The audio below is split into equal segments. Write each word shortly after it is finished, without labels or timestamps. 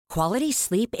Quality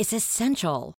sleep is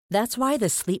essential. That's why the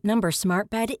Sleep Number Smart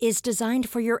Bed is designed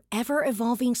for your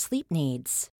ever-evolving sleep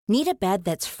needs. Need a bed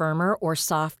that's firmer or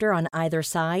softer on either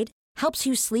side? Helps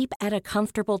you sleep at a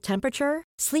comfortable temperature?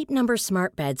 Sleep Number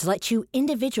Smart Beds let you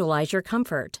individualize your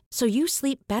comfort, so you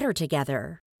sleep better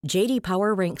together. J.D.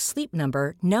 Power ranks Sleep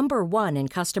Number number 1 in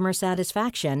customer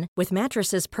satisfaction with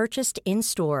mattresses purchased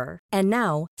in-store. And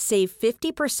now, save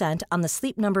 50% on the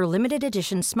Sleep Number Limited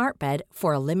Edition Smart Bed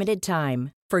for a limited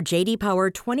time. For J.D. Power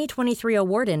 2023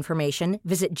 award information,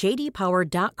 visit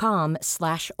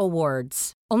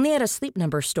jdpower.com/awards. Only at a Sleep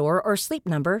Number store or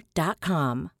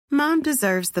sleepnumber.com. Mom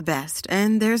deserves the best,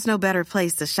 and there's no better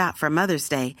place to shop for Mother's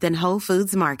Day than Whole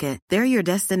Foods Market. They're your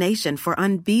destination for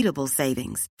unbeatable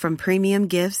savings, from premium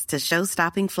gifts to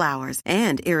show-stopping flowers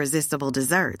and irresistible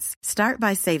desserts. Start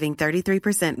by saving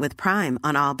 33% with Prime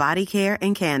on all body care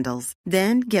and candles.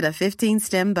 Then get a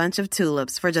 15-stem bunch of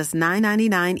tulips for just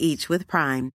 $9.99 each with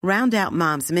Prime. Round out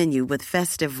Mom's menu with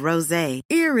festive rosé,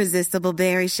 irresistible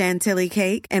berry chantilly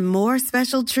cake, and more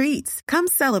special treats. Come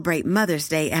celebrate Mother's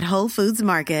Day at Whole Foods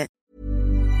Market.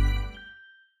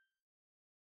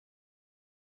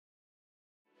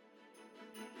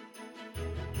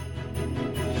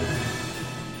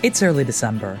 It's early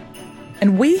December,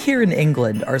 and we here in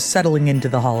England are settling into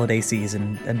the holiday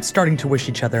season and starting to wish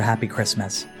each other Happy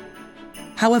Christmas.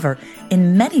 However,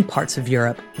 in many parts of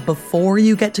Europe, before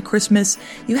you get to Christmas,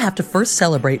 you have to first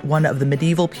celebrate one of the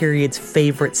medieval period's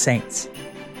favorite saints,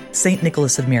 Saint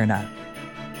Nicholas of Myra.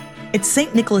 It's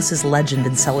St. Nicholas's legend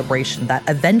and celebration that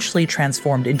eventually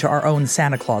transformed into our own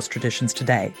Santa Claus traditions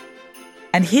today.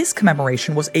 And his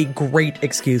commemoration was a great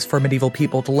excuse for medieval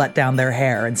people to let down their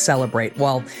hair and celebrate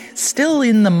while still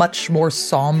in the much more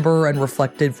somber and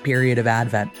reflective period of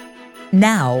Advent.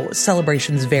 Now,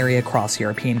 celebrations vary across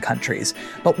European countries,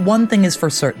 but one thing is for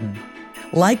certain.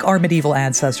 Like our medieval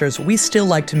ancestors, we still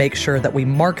like to make sure that we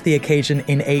mark the occasion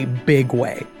in a big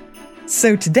way.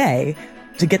 So today,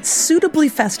 to get suitably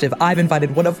festive, I've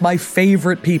invited one of my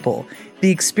favorite people,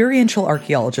 the experiential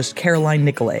archaeologist Caroline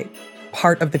Nicolay,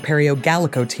 part of the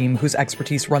Pereo-Gallico team whose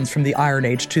expertise runs from the Iron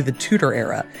Age to the Tudor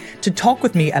era, to talk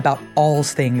with me about all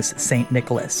things St.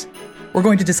 Nicholas. We're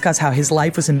going to discuss how his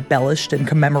life was embellished and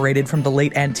commemorated from the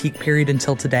late antique period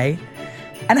until today,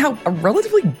 and how a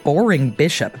relatively boring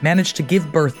bishop managed to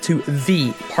give birth to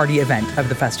the party event of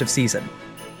the festive season.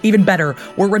 Even better,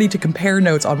 we're ready to compare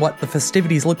notes on what the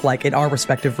festivities look like in our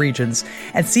respective regions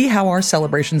and see how our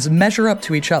celebrations measure up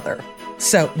to each other.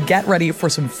 So get ready for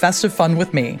some festive fun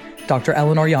with me, Dr.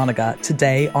 Eleanor Janiga,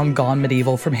 today on Gone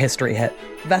Medieval from History Hit.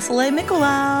 Vesele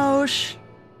Mikolaus!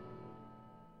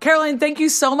 Caroline, thank you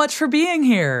so much for being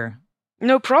here.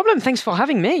 No problem. Thanks for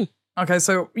having me. Okay,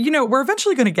 so, we're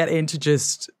eventually going to get into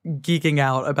just geeking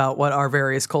out about what our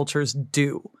various cultures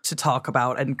do to talk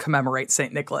about and commemorate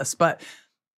St. Nicholas, but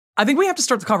I think we have to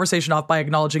start the conversation off by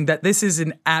acknowledging that this is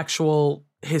an actual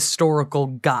historical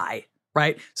guy,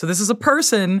 right? So this is a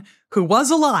person who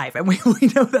was alive, and we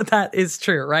know that that is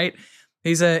true, right?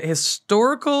 He's a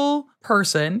historical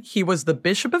person. He was the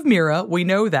Bishop of Myra. We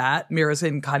know that. Myra's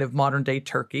in kind of modern-day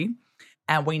Turkey.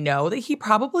 And we know that he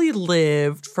probably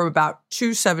lived from about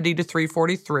 270 to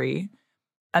 343.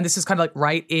 And this is kind of like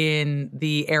right in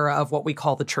the era of what we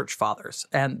call the Church Fathers.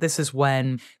 And this is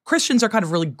when Christians are kind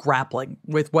of really grappling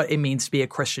with what it means to be a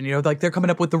Christian. Like they're coming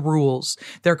up with the rules.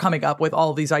 They're coming up with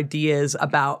all these ideas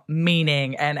about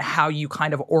meaning and how you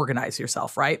kind of organize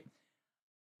yourself, right?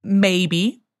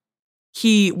 Maybe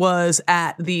he was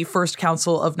at the First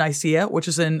Council of Nicaea, which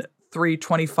is in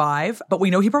 325, but we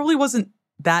know he probably wasn't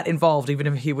that involved even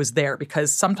if he was there,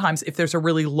 because sometimes if there's a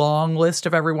really long list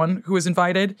of everyone who is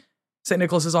invited, St.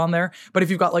 Nicholas is on there. But if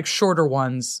you've got like shorter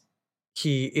ones,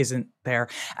 he isn't there.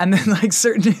 And then like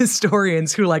certain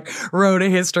historians who like wrote a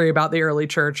history about the early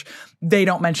church, they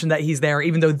don't mention that he's there,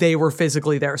 even though they were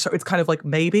physically there. So it's kind of like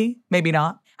maybe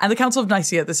not. And the Council of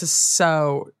Nicaea, this is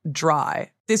so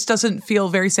dry. This doesn't feel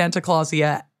very Santa Claus-y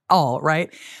at all,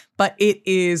 right? But it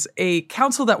is a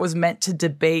council that was meant to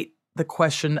debate the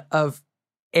question of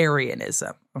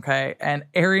Arianism, okay? And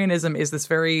Arianism is this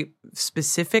very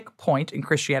specific point in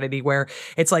Christianity where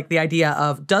it's like the idea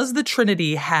of, does the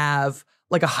Trinity have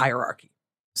like a hierarchy?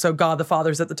 So God the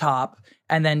Father's at the top,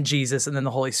 and then Jesus, and then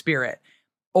the Holy Spirit.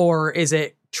 Or is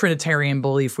it Trinitarian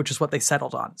belief, which is what they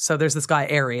settled on? So there's this guy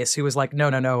Arius who was like,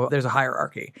 no, there's a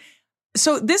hierarchy.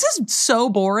 So this is so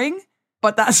boring,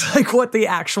 but that's like what the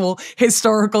actual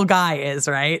historical guy is,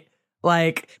 right?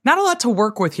 Like, not a lot to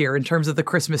work with here in terms of the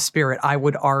Christmas spirit, I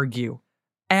would argue.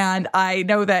 And I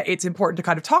know that it's important to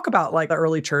kind of talk about like the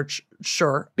early church,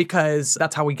 sure, because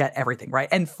that's how we get everything, right?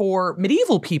 And for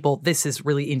medieval people, this is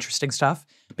really interesting stuff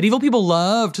Medieval people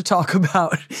love to talk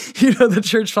about, the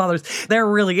church fathers. They're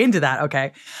really into that,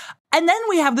 okay? And then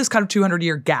we have this kind of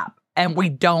 200-year gap, and we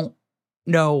don't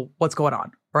know what's going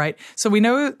on, right? So we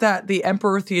know that the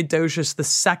Emperor Theodosius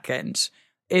II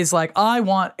is like, I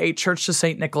want a church to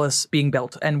St. Nicholas being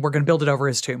built, and we're going to build it over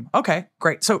his tomb. Okay,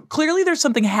 great. So clearly there's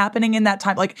something happening in that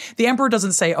time. Like, the emperor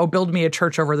doesn't say, oh, build me a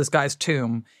church over this guy's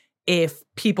tomb, if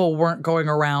people weren't going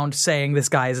around saying this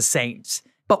guy is a saint.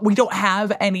 But we don't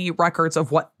have any records of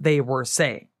what they were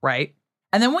saying, right?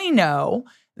 And then we know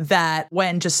that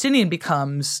when Justinian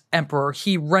becomes emperor,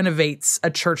 he renovates a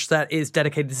church that is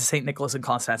dedicated to St. Nicholas in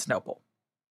Constantinople.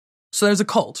 So there's a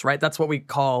cult, right? That's what we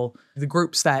call the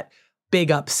groups that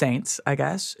big up saints, I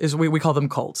guess, is we call them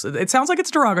cults. It sounds like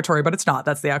it's derogatory, but it's not.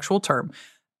 That's the actual term.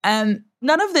 And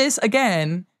none of this,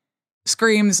 again,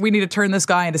 screams, we need to turn this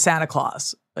guy into Santa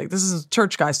Claus. Like, this is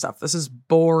church guy stuff. This is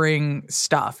boring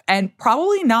stuff. And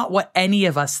probably not what any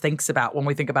of us thinks about when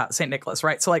we think about St. Nicholas,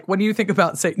 right? So, like, when you think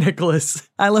about St. Nicholas,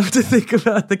 I love to think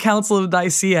about the Council of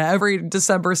Nicaea. Every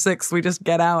December 6th, we just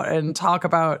get out and talk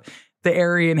about the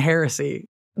Arian heresy.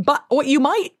 But what you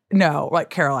might know, like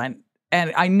Caroline,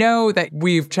 and I know that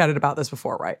we've chatted about this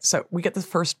before, right? So we get the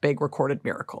first big recorded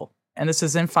miracle. And this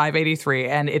is in 583,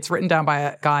 and it's written down by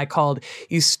a guy called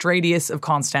Eustratius of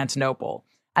Constantinople.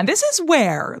 And this is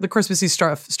where the Christmassy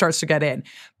stuff starts to get in.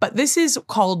 But this is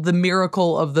called the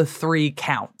miracle of the 3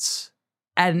 counts.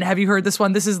 And have you heard this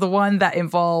one? This is the one that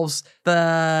involves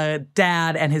the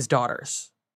dad and his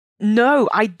daughters. No,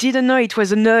 I didn't know it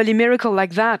was an early miracle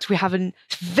like that. We have a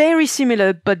very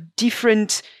similar but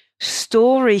different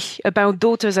story about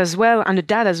daughters as well and a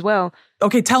dad as well.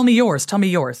 Okay, tell me yours.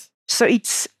 So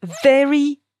it's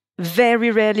very, very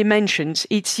rarely mentioned.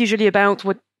 It's usually about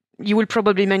what you will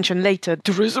probably mention later,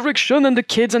 the resurrection and the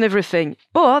kids and everything.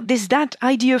 But there's that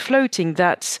idea floating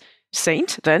that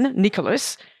Saint, then,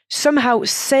 Nicholas, somehow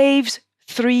saves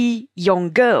 3 young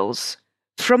girls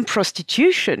from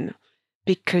prostitution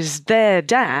because their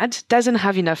dad doesn't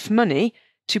have enough money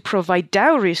to provide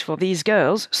dowries for these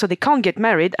girls, so they can't get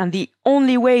married, and the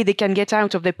only way they can get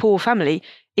out of their poor family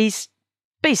is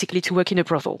basically to work in a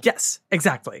brothel. Yes,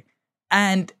 exactly.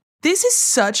 And this is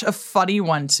such a funny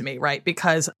one to me, right?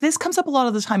 Because this comes up a lot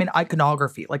of the time in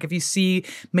iconography. Like, if you see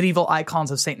medieval icons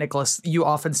of St. Nicholas, you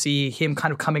often see him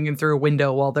kind of coming in through a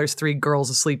window while there's 3 girls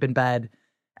asleep in bed,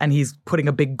 and he's putting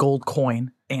a big gold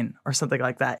coin in or something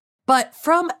like that. But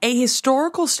from a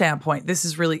historical standpoint, this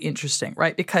is really interesting,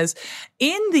 right? Because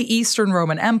in the Eastern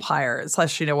Roman Empire, /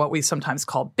 what we sometimes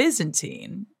call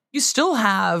Byzantine, you still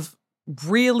have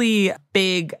really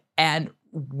big and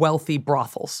wealthy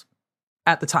brothels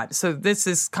at the time. So this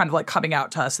is kind of like coming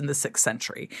out to us in the 6th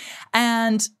century.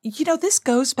 And, this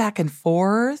goes back and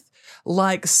forth.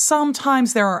 Like,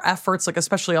 sometimes there are efforts, like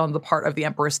especially on the part of the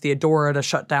Empress Theodora, to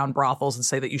shut down brothels and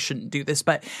say that you shouldn't do this.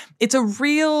 But it's a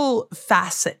real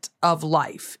facet of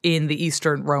life in the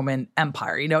Eastern Roman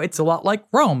Empire. It's a lot like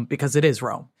Rome because it is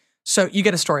Rome. So you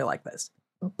get a story like this.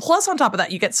 Plus, on top of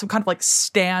that, you get some kind of like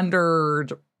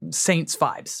standard saints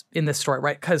vibes in this story,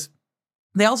 right? Because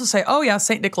they also say, oh yeah,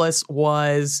 St. Nicholas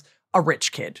was a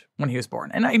rich kid when he was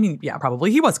born. And I mean, yeah,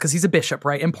 probably he was, because he's a bishop,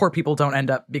 right? And poor people don't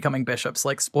end up becoming bishops.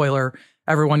 Like, spoiler,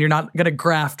 everyone, you're not going to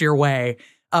graft your way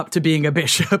up to being a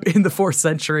bishop in the 4th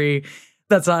century.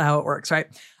 That's not how it works, right?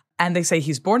 And they say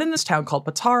he's born in this town called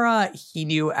Patara. He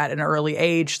knew at an early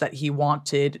age that he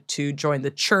wanted to join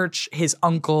the church. His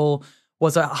uncle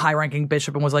was a high-ranking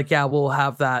bishop and was like, yeah, we'll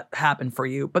have that happen for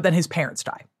you. But then his parents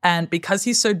die. And because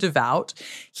he's so devout,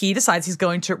 he decides he's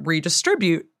going to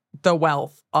redistribute the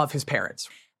wealth of his parents.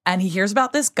 And he hears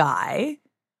about this guy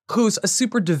who's a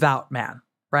super devout man,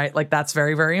 right? Like, that's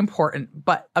very, very important.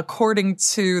 But according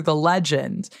to the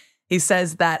legend, he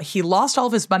says that he lost all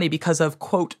of his money because of,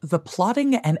 quote, the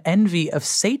plotting and envy of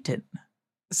Satan.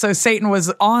 So Satan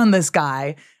was on this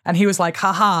guy, and he was like,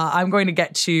 haha, I'm going to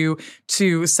get you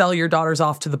to sell your daughters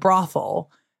off to the brothel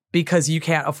because you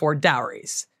can't afford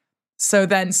dowries. So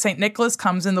then St. Nicholas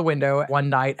comes in the window one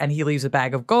night, and he leaves a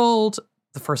bag of gold.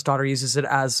 The first daughter uses it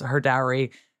as her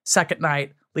dowry. Second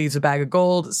night, leaves a bag of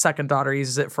gold. Second daughter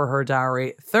uses it for her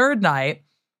dowry. Third night,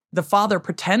 the father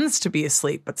pretends to be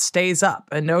asleep but stays up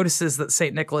and notices that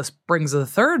St. Nicholas brings a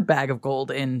third bag of gold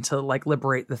in to like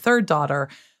liberate the third daughter.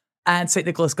 And St.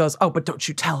 Nicholas goes, oh, but don't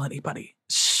you tell anybody.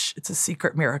 Shh, it's a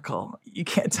secret miracle. You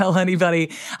can't tell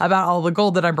anybody about all the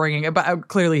gold that I'm bringing. But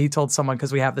clearly he told someone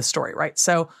because we have this story, right?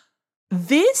 So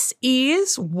this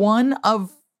is one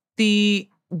of the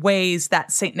ways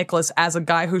that St. Nicholas, as a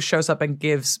guy who shows up and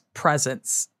gives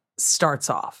presents, starts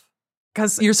off.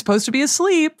 Because you're supposed to be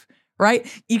asleep, right?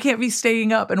 You can't be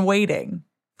staying up and waiting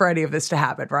for any of this to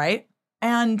happen, right?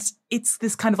 And it's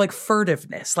this kind of like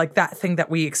furtiveness, like that thing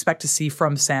that we expect to see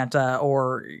from Santa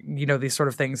or, these sort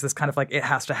of things, this kind of like it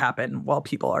has to happen while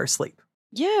people are asleep.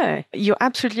 Yeah, you're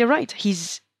absolutely right.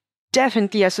 He's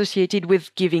definitely associated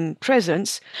with giving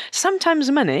presents,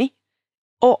 sometimes money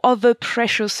or other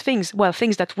precious things. Well,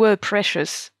 things that were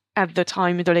precious at the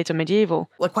time in the later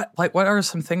medieval. Like what are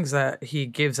some things that he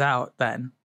gives out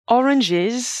then?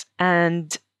 Oranges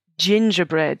and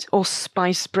gingerbread or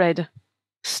spice bread.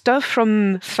 Stuff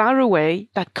from far away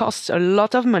that costs a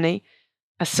lot of money,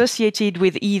 associated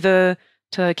with either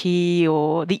Turkey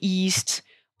or the East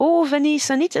or Venice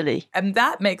and Italy. And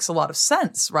that makes a lot of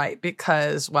sense, right?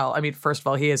 Because, first of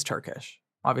all, he is Turkish,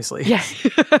 obviously. Yeah.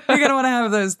 You're going to want to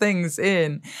have those things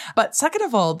in. But second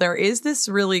of all, there is this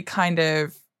really kind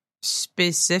of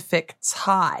specific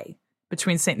tie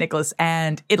between St. Nicholas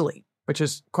and Italy, which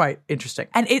is quite interesting.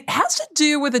 And it has to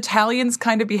do with Italians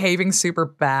kind of behaving super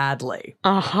badly,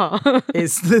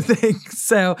 is the thing.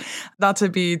 So not to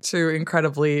be too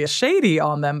incredibly shady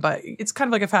on them, but it's kind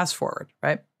of like a fast forward,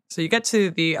 right? So you get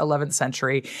to the 11th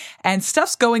century and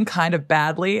stuff's going kind of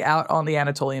badly out on the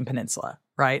Anatolian Peninsula,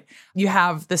 right? You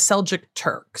have the Seljuk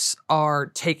Turks are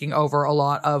taking over a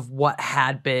lot of what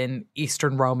had been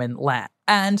Eastern Roman land.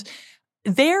 And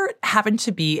there happened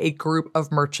to be a group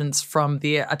of merchants from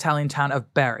the Italian town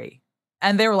of Bari.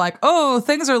 And they were like, oh,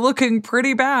 things are looking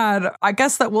pretty bad. I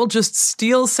guess that we'll just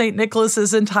steal St.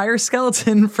 Nicholas's entire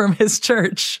skeleton from his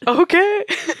church. Okay.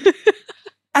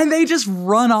 And they just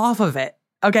run off of it.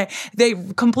 Okay. They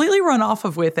completely run off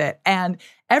of with it. And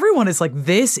everyone is like,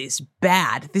 this is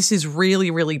bad. This is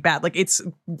really, really bad. Like it's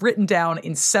written down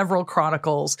in several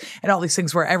chronicles and all these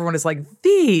things where everyone is like,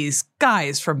 these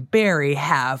guys from Bari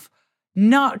have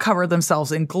not cover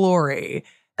themselves in glory.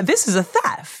 This is a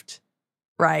theft,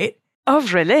 right?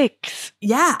 Of relics.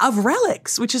 Yeah, of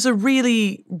relics, which is a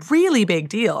really, really big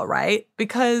deal, right?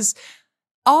 Because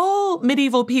all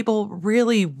medieval people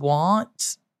really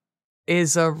want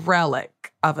is a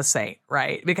relic of a saint,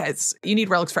 right? Because you need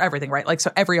relics for everything, right? Like,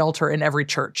 so every altar in every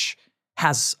church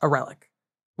has a relic,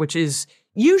 which is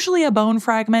usually a bone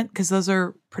fragment because those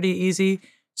are pretty easy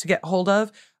to get hold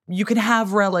of. You can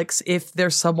have relics if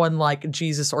there's someone like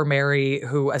Jesus or Mary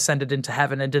who ascended into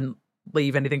heaven and didn't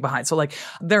leave anything behind. So like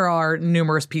there are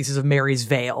numerous pieces of Mary's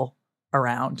veil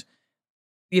around.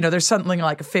 There's something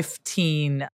like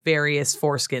 15 various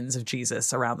foreskins of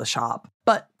Jesus around the shop.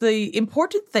 But the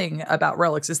important thing about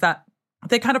relics is that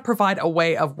they kind of provide a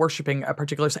way of worshiping a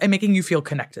particular saint and making you feel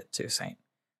connected to a saint.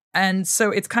 And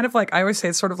so it's kind of like, I always say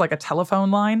it's sort of like a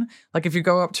telephone line. Like if you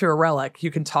go up to a relic,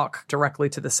 you can talk directly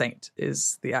to the saint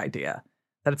is the idea.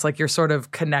 That it's like you're sort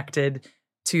of connected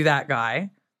to that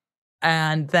guy.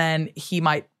 And then he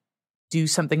might do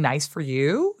something nice for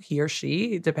you, he or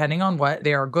she, depending on what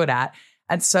they are good at.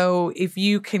 And so if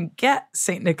you can get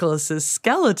St. Nicholas's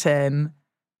skeleton,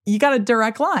 you got a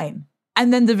direct line.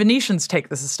 And then the Venetians take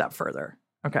this a step further.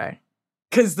 Okay.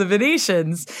 Because the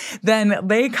Venetians, then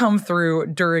they come through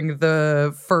during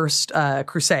the first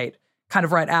crusade, kind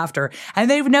of right after. And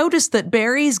they've noticed that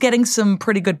Bari's getting some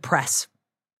pretty good press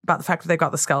about the fact that they've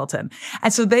got the skeleton.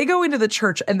 And so they go into the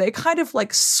church and they kind of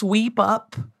like sweep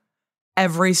up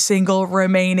every single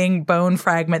remaining bone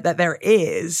fragment that there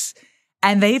is.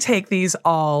 And they take these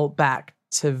all back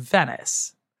to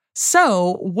Venice.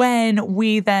 So when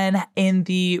we then in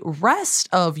the rest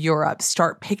of Europe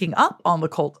start picking up on the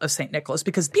cult of St. Nicholas,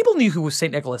 because people knew who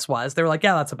St. Nicholas was, they were like,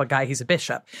 yeah, that's a guy, he's a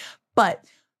bishop. But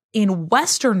in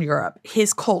Western Europe,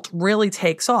 his cult really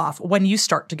takes off when you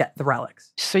start to get the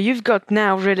relics. So you've got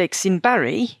now relics in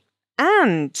Bari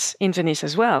and in Venice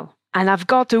as well. And I've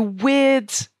got a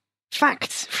weird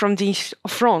fact from the east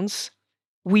of France.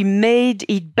 We made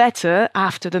it better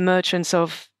after the merchants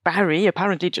of Bari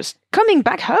apparently just coming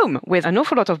back home with an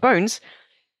awful lot of bones.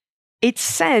 It's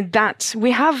said that we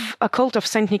have a cult of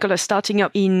St. Nicholas starting up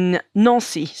in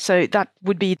Nancy, so that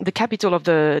would be the capital of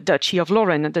the Duchy of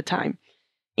Lorraine at the time.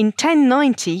 In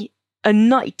 1090, a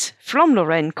knight from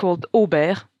Lorraine called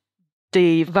Aubert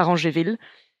de Varangeville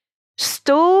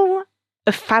stole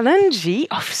a phalange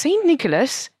of St.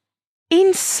 Nicholas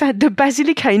inside the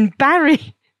basilica in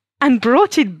Bari and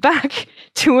brought it back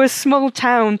to a small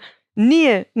town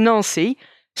near Nancy,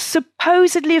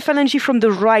 supposedly a phalange from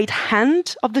the right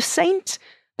hand of the saint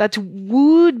that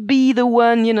would be the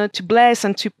one, to bless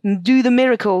and to do the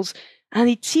miracles. And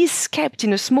it is kept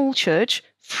in a small church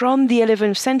from the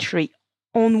 11th century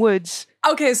onwards.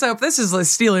 Okay, so if this is like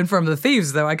stealing from the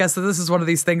thieves, though, I guess that this is one of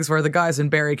these things where the guys in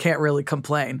Bari can't really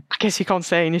complain. I guess you can't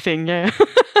say anything, yeah.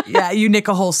 Yeah, you nick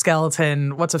a whole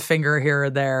skeleton. What's a finger here or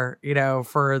there,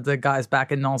 for the guys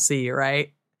back in Nancy,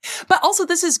 right? But also,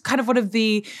 this is kind of one of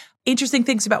the interesting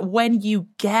things about when you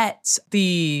get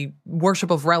the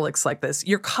worship of relics like this,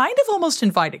 you're kind of almost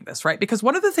inviting this, right? Because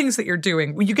one of the things that you're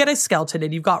doing, when you get a skeleton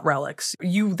and you've got relics,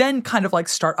 you then kind of like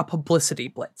start a publicity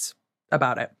blitz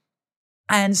about it.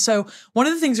 And so one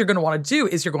of the things you're going to want to do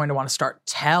is you're going to want to start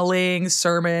telling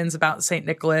sermons about St.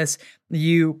 Nicholas.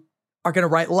 You are going to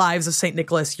write lives of St.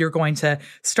 Nicholas. You're going to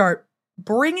start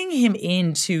bringing him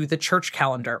into the church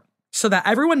calendar so that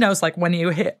everyone knows, like, when you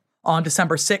hit on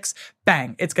December 6th,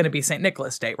 bang, it's going to be St.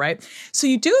 Nicholas Day, right? So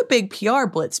you do a big PR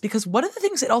blitz because one of the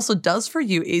things it also does for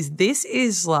you is this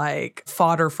is like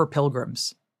fodder for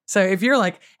pilgrims. So if you're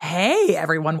like, hey,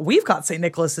 everyone, we've got St.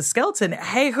 Nicholas's skeleton.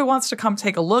 Hey, who wants to come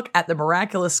take a look at the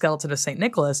miraculous skeleton of St.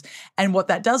 Nicholas? And what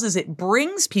that does is it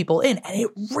brings people in, and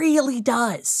it really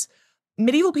does.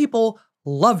 Medieval people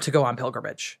love to go on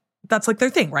pilgrimage. That's like their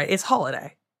thing, right? It's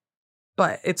holiday.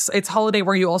 But it's holiday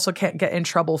where you also can't get in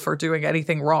trouble for doing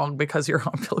anything wrong because you're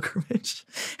on pilgrimage.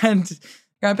 And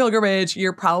you're on pilgrimage,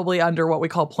 you're probably under what we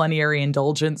call plenary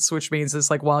indulgence, which means it's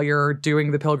like while you're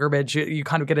doing the pilgrimage, you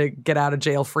kind of get a get out of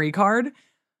jail free card.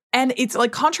 And it's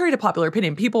like contrary to popular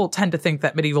opinion, people tend to think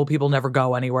that medieval people never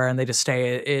go anywhere and they just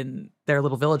stay in their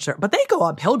little village there. But they go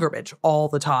on pilgrimage all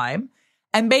the time.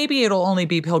 And maybe it'll only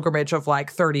be pilgrimage of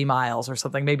like 30 miles or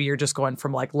something. Maybe you're just going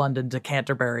from like London to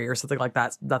Canterbury or something like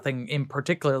that. Nothing in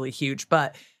particularly huge,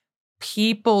 but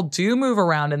people do move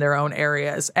around in their own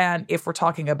areas. And if we're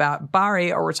talking about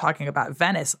Bari or we're talking about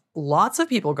Venice, lots of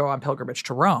people go on pilgrimage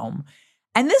to Rome.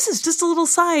 And this is just a little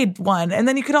side one. And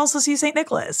then you could also see St.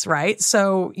 Nicholas, right?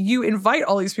 So you invite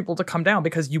all these people to come down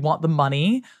because you want the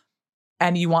money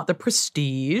and you want the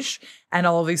prestige and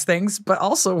all of these things. But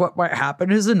also what might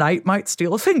happen is a knight might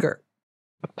steal a finger.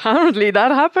 Apparently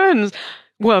that happens.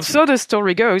 Well, so the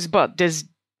story goes, but there's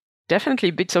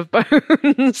definitely bits of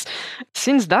bones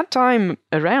since that time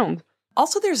around.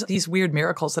 Also, there's these weird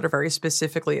miracles that are very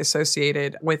specifically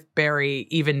associated with Bari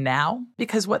even now,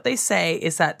 because what they say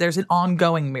is that there's an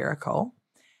ongoing miracle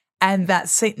and that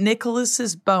St.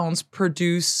 Nicholas's bones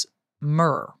produce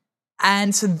myrrh.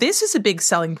 And so this is a big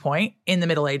selling point in the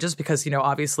Middle Ages because, you know,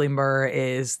 obviously myrrh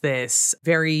is this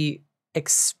very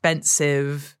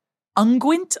expensive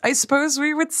unguent, I suppose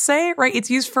we would say, right?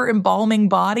 It's used for embalming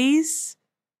bodies.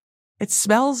 It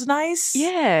smells nice.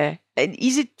 Yeah. And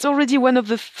is it already one of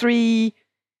the three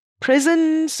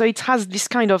prisons? So it has this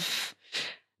kind of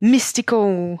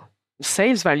mystical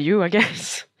sales value, I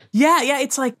guess. Yeah.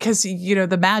 It's like, because, you know,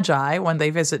 the Magi, when they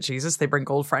visit Jesus, they bring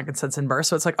gold, frankincense, and myrrh.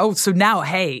 So it's like, oh, so now,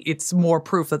 hey, it's more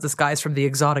proof that this guy's from the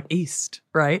exotic East,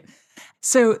 right?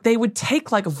 So they would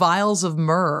take like vials of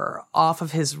myrrh off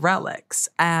of his relics,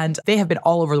 and they have been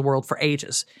all over the world for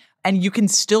ages. And you can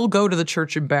still go to the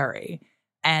church in Bari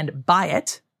and buy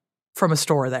it from a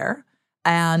store there.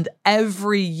 And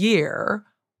every year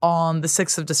on the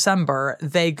 6th of December,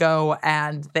 they go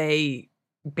and they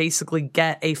basically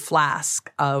get a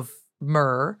flask of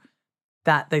myrrh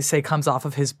that they say comes off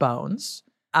of his bones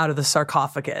out of the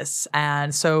sarcophagus.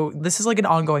 And so this is like an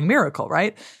ongoing miracle,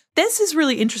 right? This is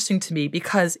really interesting to me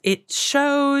because it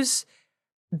shows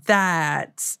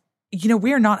that, you know,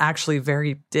 we are not actually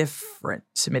very different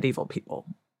to medieval people.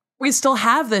 We still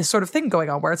have this sort of thing going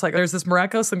on where it's like there's this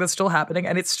miraculous thing that's still happening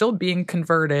and it's still being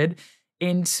converted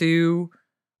into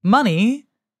money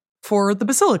for the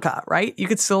basilica, right? You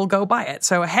could still go buy it.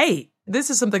 So, hey,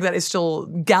 this is something that is still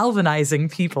galvanizing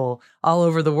people all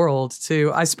over the world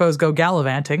to, I suppose, go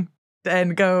gallivanting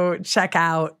and go check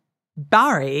out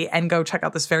Bari and go check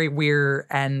out this very weird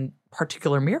and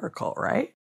particular miracle,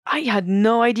 right? I had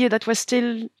no idea that was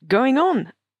still going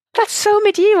on. That's so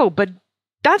medieval, but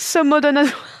that's so modern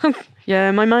as well.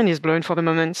 Yeah, my mind is blown for the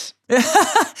moment. Well,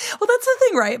 that's the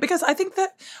thing, right? Because I think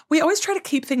that we always try to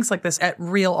keep things like this at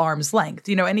real arm's length,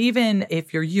 you know, and even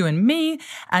if you're you and me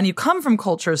and you come from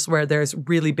cultures where there's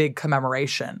really big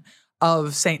commemoration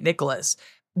of St. Nicholas,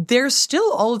 there's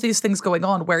still all of these things going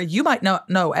on where you might not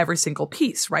know every single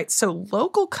piece, right? So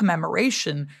local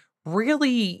commemoration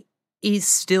really is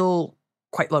still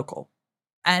quite local.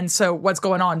 And so what's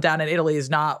going on down in Italy is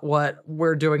not what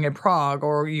we're doing in Prague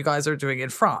or you guys are doing in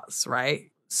France,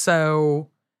 right? So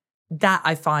that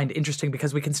I find interesting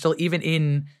because we can still, even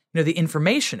in, you know, the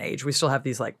information age, we still have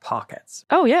these like pockets.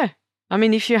 Oh, yeah. I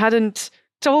mean, if you hadn't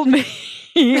told me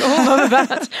all of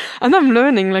that, and I'm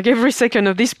learning like every second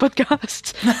of this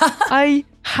podcast, I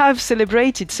have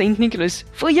celebrated St. Nicholas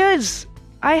for years.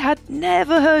 I had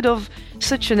never heard of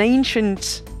such an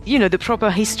ancient, you know, the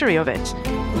proper history of it.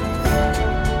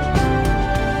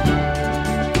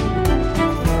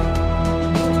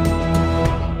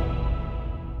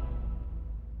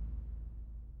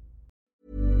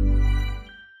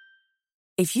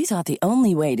 If you thought the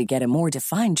only way to get a more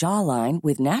defined jawline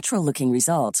with natural-looking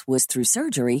results was through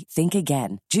surgery, think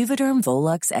again. Juvederm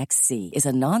Volux XC is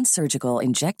a non-surgical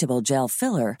injectable gel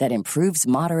filler that improves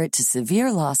moderate to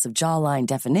severe loss of jawline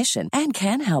definition and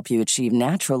can help you achieve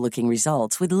natural-looking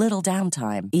results with little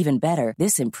downtime. Even better,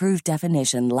 this improved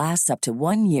definition lasts up to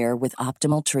 1 year with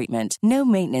optimal treatment. No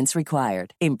maintenance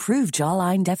required. Improve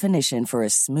jawline definition for a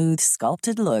smooth,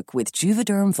 sculpted look with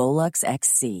Juvederm Volux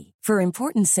XC. For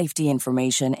important safety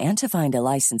information and to find a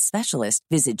licensed specialist,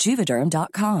 visit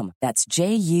Juvederm.com. That's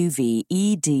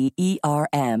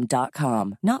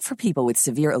JUVEDERM.com. Not for people with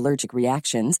severe allergic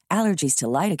reactions, allergies to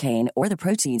lidocaine, or the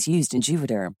proteins used in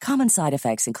Juvederm. Common side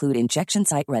effects include injection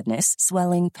site redness,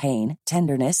 swelling, pain,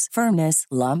 tenderness, firmness,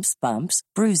 lumps, bumps,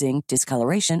 bruising,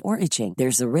 discoloration, or itching.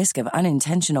 There's a risk of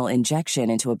unintentional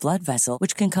injection into a blood vessel,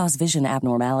 which can cause vision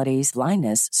abnormalities,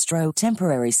 blindness, stroke,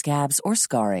 temporary scabs, or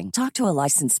scarring. Talk to a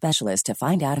licensed specialist to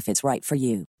find out if it's right for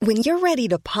you. When you're ready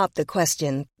to pop the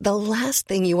question, the last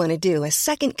thing you want to do is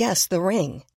second-guess the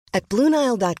ring. At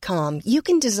BlueNile.com, you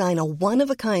can design a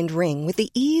one-of-a-kind ring with the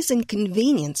ease and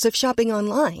convenience of shopping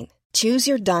online. Choose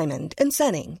your diamond and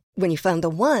setting. When you find the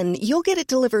one, you'll get it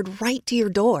delivered right to your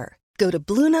door. Go to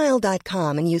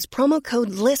BlueNile.com and use promo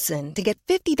code LISTEN to get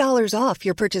 $50 off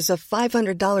your purchase of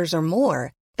 $500 or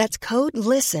more. That's code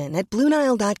LISTEN at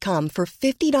BlueNile.com for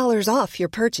 $50 off your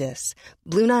purchase.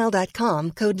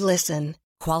 BlueNile.com, code LISTEN.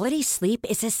 Quality sleep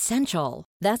is essential.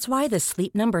 That's why the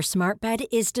Sleep Number Smart Bed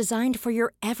is designed for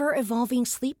your ever-evolving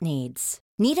sleep needs.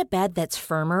 Need a bed that's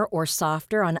firmer or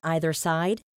softer on either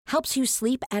side? Helps you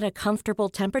sleep at a comfortable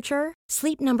temperature?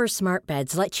 Sleep Number Smart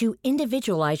Beds let you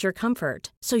individualize your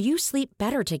comfort, so you sleep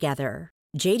better together.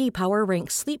 J.D. Power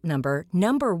ranks Sleep Number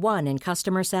number 1 in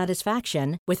customer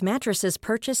satisfaction with mattresses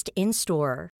purchased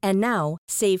in-store. And now,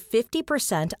 save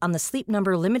 50% on the Sleep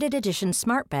Number Limited Edition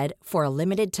Smart Bed for a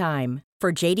limited time.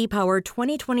 For J.D. Power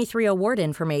 2023 award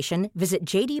information, visit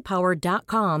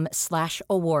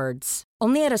jdpower.com/awards.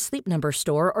 Only at a Sleep Number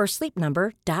store or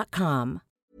sleepnumber.com.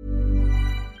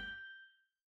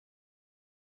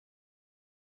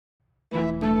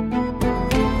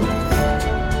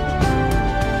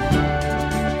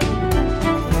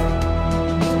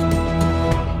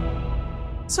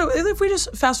 So if we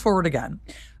just fast forward again,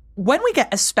 when we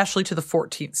get especially to the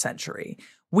 14th century,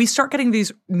 we start getting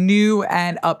these new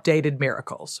and updated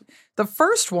miracles. The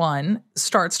first one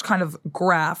starts to kind of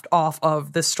graft off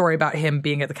of this story about him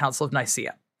being at the Council of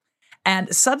Nicaea.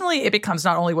 And suddenly it becomes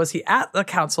not only was he at the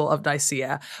Council of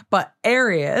Nicaea, but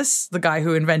Arius, the guy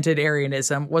who invented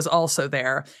Arianism, was also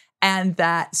there. And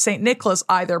that St. Nicholas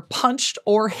either punched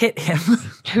or hit him.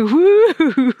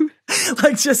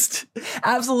 Like just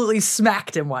absolutely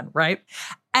smacked him one, right?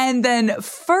 And then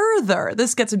further,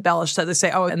 this gets embellished that they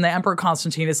say, oh, and the Emperor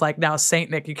Constantine is like, now,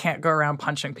 St. Nick, you can't go around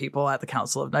punching people at the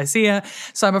Council of Nicaea.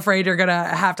 So I'm afraid you're going to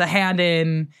have to hand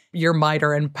in your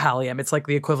mitre and pallium. It's like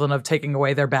the equivalent of taking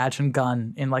away their badge and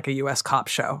gun in like a U.S. cop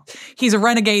show. He's a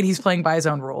renegade. He's playing by his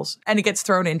own rules. And he gets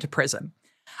thrown into prison.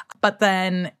 But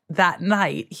then that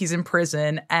night, he's in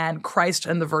prison and Christ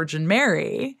and the Virgin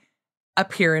Mary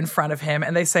appear in front of him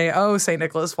and they say, oh, St.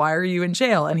 Nicholas, why are you in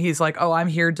jail? And he's like, oh, I'm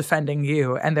here defending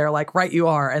you. And they're like, right, you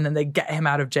are. And then they get him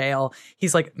out of jail.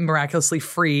 He's like miraculously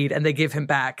freed and they give him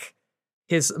back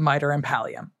his mitre and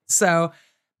pallium. So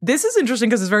this is interesting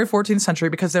because it's very 14th century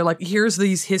because they're like, here's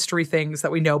these history things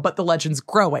that we know, but the legend's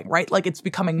growing, right? Like it's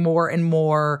becoming more and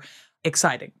more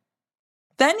exciting.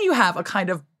 Then you have a kind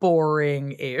of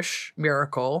boring-ish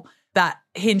miracle that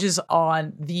hinges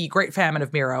on the Great Famine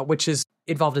of Myra, which is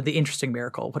involved in the interesting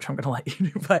miracle, which I'm going to let you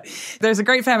do. But there's a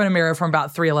Great Famine of Myra from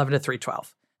about 311 to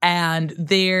 312. And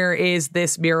there is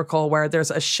this miracle where there's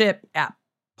a ship at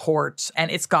port and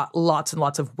it's got lots and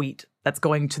lots of wheat that's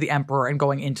going to the emperor and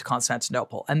going into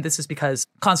Constantinople. And this is because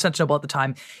Constantinople at the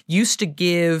time used to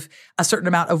give a certain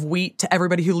amount of wheat to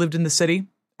everybody who lived in the city.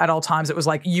 At all times, it was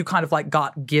like you kind of like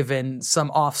got given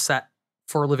some offset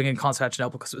for living in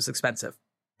Constantinople because it was expensive.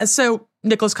 And so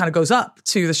Nicholas kind of goes up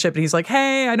to the ship and he's like,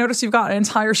 hey, I noticed you've got an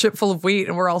entire ship full of wheat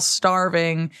and we're all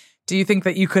starving. Do you think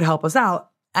that you could help us out?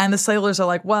 And the sailors are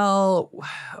like, well,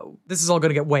 this is all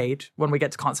going to get weighed when we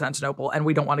get to Constantinople and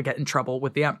we don't want to get in trouble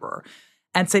with the emperor.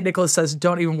 And St. Nicholas says,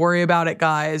 don't even worry about it,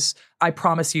 guys. I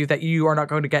promise you that you are not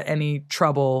going to get any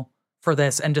trouble for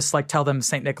this. And just like tell them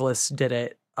St. Nicholas did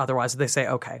it. Otherwise, they say,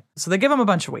 okay. So they give him a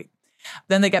bunch of wheat.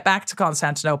 Then they get back to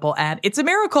Constantinople, and it's a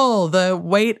miracle. The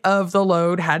weight of the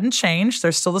load hadn't changed.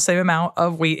 There's still the same amount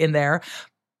of wheat in there.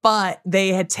 But they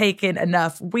had taken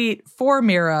enough wheat for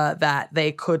Myra that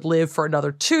they could live for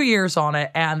another 2 years on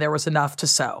it, and there was enough to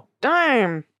sow.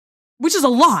 Damn. Which is a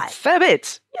lot. Fair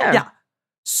bit. Yeah. Yeah.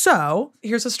 So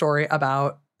here's a story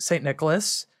about St.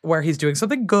 Nicholas, where he's doing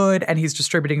something good and he's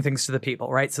distributing things to the people,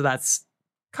 right? So that's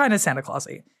kind of Santa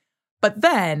Claus-y. But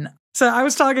then, so I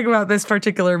was talking about this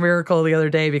particular miracle the other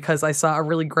day because I saw a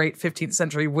really great 15th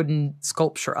century wooden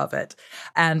sculpture of it.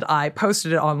 And I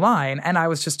posted it online and I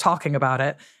was just talking about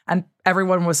it. And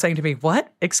everyone was saying to me,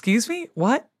 what? Excuse me?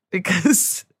 What?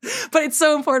 Because, but it's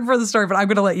so important for the story, but I'm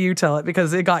going to let you tell it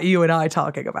because it got you and I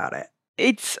talking about it.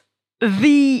 It's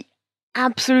the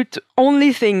absolute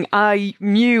only thing I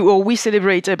knew or we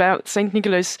celebrate about St.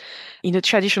 Nicholas in a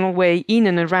traditional way in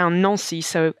and around Nancy,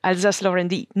 so Alsace-Lorraine,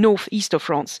 the northeast of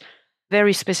France,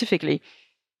 very specifically.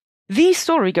 The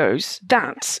story goes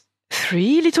that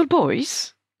 3 little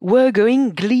boys were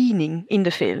going gleaning in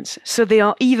the fields. So they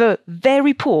are either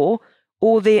very poor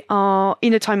or they are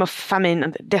in a time of famine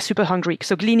and they're super hungry.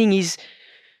 So gleaning is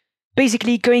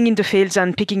basically going in the fields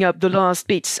and picking up the last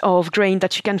bits of grain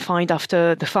that you can find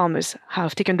after the farmers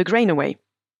have taken the grain away.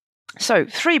 So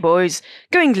 3 boys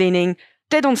going gleaning.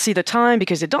 They don't see the time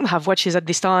because they don't have watches at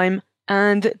this time.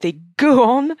 And they go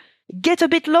on, get a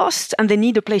bit lost, and they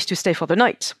need a place to stay for the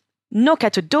night. Knock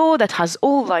at a door that has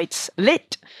all lights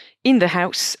lit in the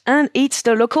house, and it's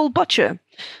the local butcher.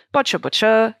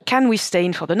 Butcher, can we stay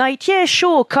in for the night? Yeah,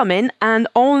 sure, come in. And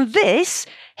on this,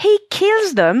 he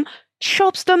kills them,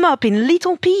 chops them up in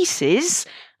little pieces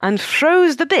and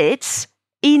throws the bits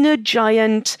in a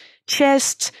giant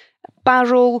chest,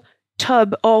 barrel,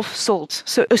 tub of salt.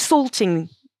 So a salting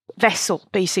vessel,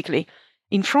 basically.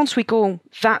 In France, we call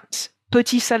that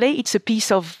petit salé. It's a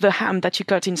piece of the ham that you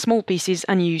cut in small pieces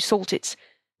and you salt it.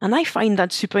 And I find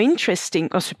that super interesting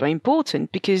or super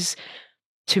important because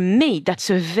to me, that's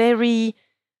a very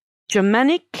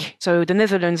Germanic, so the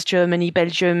Netherlands, Germany,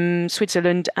 Belgium,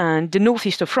 Switzerland, and the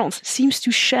northeast of France seems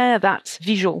to share that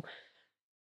visual.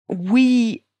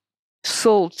 We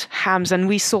salt hams and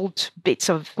we salt bits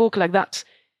of pork like that.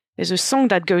 There's a song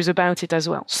that goes about it as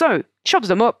well. So, chops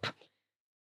them up,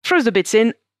 throws the bits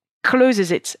in,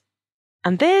 closes it.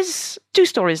 And there's 2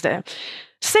 stories there.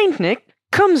 Saint Nick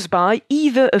comes by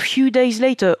either a few days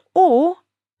later or,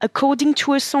 according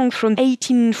to a song from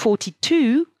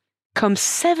 1842, comes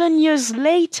 7 years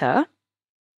later,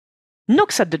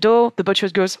 knocks at the door, the butcher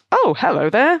goes, oh, hello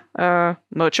there,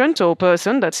 merchant or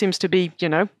person that seems to be,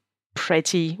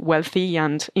 pretty wealthy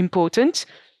and important.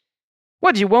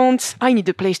 What do you want? I need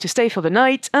a place to stay for the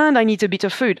night, and I need a bit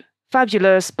of food.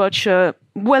 Fabulous. Butcher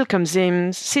welcomes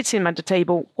him, sits him at the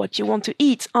table. What do you want to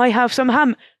eat? I have some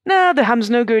ham. No, the ham's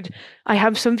no good. I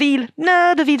have some veal.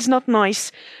 No, the veal's not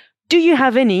nice. Do you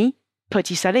have any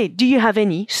petit salé? Do you have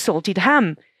any salted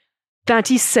ham?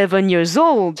 That is 7 years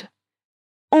old.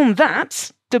 On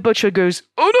that, the butcher goes,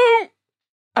 oh no,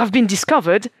 I've been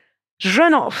discovered,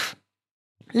 run off,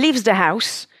 leaves the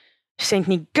house. Saint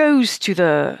Nick goes to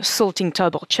the salting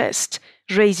tub or chest,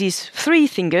 raises 3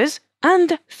 fingers,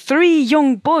 and 3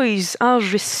 young boys are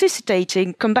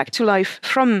resuscitating, come back to life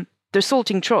from the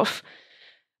salting trough.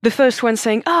 The first one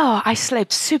saying, oh, I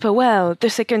slept super well.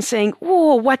 The second saying,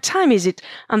 whoa, what time is it?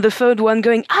 And the third one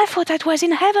going, I thought I was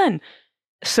in heaven.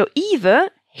 So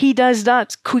either he does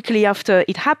that quickly after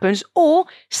it happens, or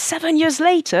 7 years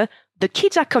later, the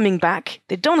kids are coming back,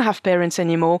 they don't have parents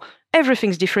anymore,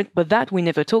 everything's different, but that we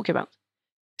never talk about.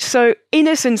 So in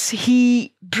essence,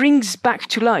 he brings back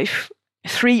to life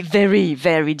 3 very,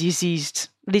 very diseased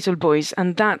little boys,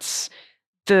 and that's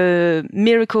the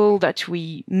miracle that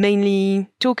we mainly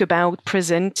talk about,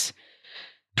 present.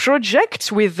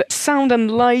 Project with sound and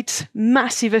light,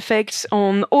 massive effects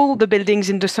on all the buildings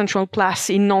in the Central Place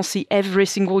in Nancy every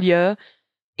single year.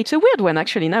 It's a weird one,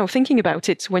 actually, now thinking about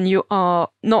it, when you are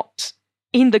not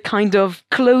in the kind of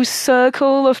close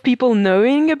circle of people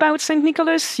knowing about St.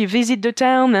 Nicholas. You visit the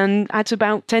town and at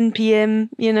about 10 p.m.,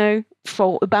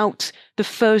 for about the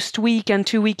first week and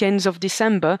 2 weekends of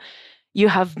December, you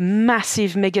have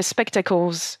massive mega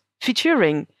spectacles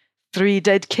featuring 3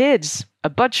 dead kids, a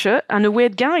butcher, and a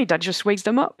weird guy that just wakes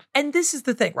them up. And this is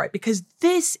the thing, right? Because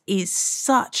this is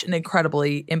such an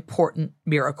incredibly important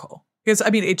miracle. Because,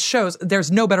 it shows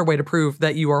there's no better way to prove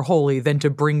that you are holy than to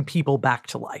bring people back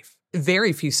to life.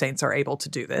 Very few saints are able to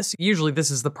do this. Usually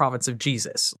this is the province of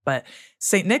Jesus. But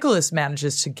St. Nicholas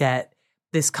manages to get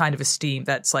this kind of esteem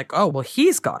that's like, oh, well,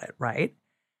 he's got it, right?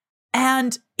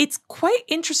 And it's quite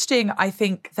interesting, I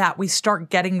think, that we start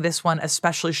getting this one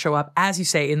especially show up, as you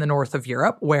say, in the north of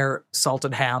Europe, where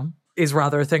salted ham is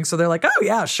rather a thing. So they're like, oh,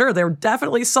 yeah, sure, they're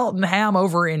definitely salting ham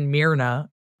over in Myrna.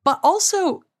 But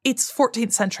also, it's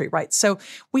 14th century, right? So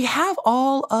we have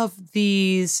all of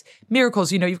these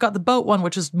miracles. You've got the boat one,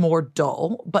 which is more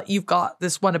dull, but you've got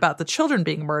this one about the children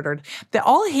being murdered. They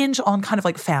all hinge on kind of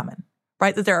like famine,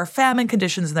 right? That there are famine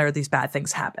conditions and there are these bad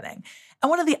things happening. And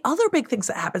one of the other big things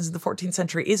that happens in the 14th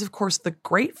century is, of course, the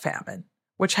Great Famine,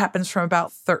 which happens from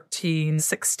about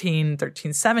 1316,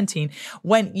 1317,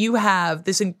 when you have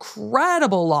this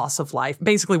incredible loss of life.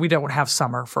 Basically, we don't have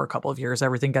summer for a couple of years.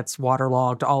 Everything gets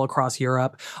waterlogged all across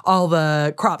Europe. All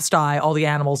the crops die, all the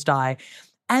animals die.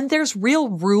 And there's real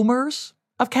rumors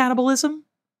of cannibalism.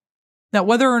 Now,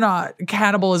 whether or not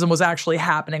cannibalism was actually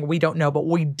happening, we don't know, but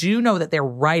we do know that they're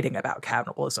writing about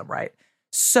cannibalism, right?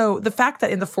 So the fact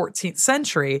that in the 14th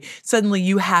century, suddenly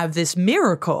you have this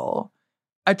miracle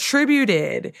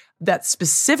attributed that's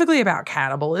specifically about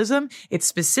cannibalism, it's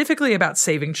specifically about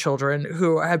saving children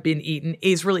who have been eaten,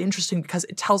 is really interesting because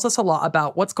it tells us a lot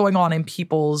about what's going on in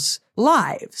people's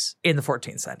lives in the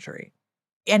 14th century.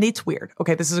 And it's weird.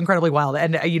 Okay, this is incredibly wild.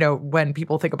 And, when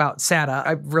people think about Santa,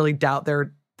 I really doubt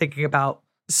they're thinking about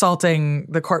salting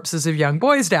the corpses of young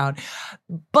boys down.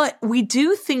 But we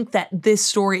do think that this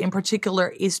story in particular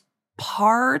is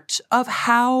part of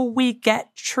how we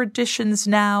get traditions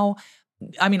now.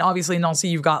 I mean, obviously in Nancy,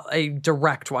 you've got a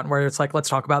direct one where it's like, let's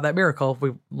talk about that miracle.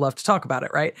 We love to talk about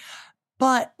it, right?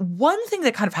 But one thing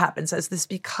that kind of happens as this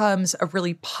becomes a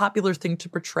really popular thing to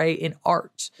portray in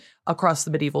art across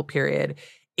the medieval period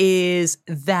is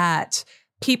that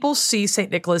people see St.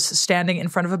 Nicholas standing in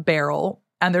front of a barrel,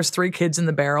 and there's 3 kids in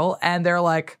the barrel, and they're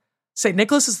like, St.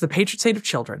 Nicholas is the patron saint of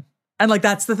children. And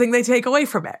that's the thing they take away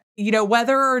from it.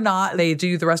 Whether or not they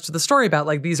do the rest of the story about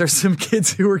these are some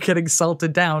kids who were getting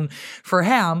salted down for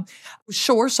ham.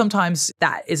 Sure, sometimes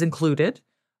that is included,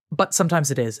 but sometimes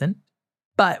it isn't.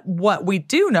 But what we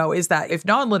do know is that if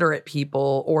non-literate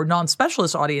people or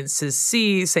non-specialist audiences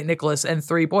see St. Nicholas and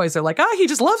 3 boys, they're like, he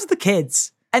just loves the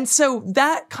kids. And so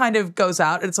that kind of goes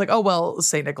out. And it's like, oh, well,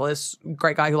 St. Nicholas,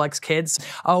 great guy who likes kids.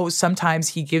 Oh, sometimes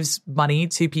he gives money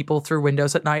to people through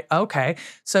windows at night. Okay.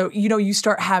 So, you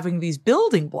start having these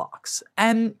building blocks.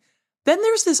 And then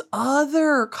there's this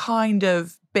other kind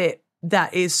of bit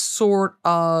that is sort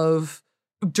of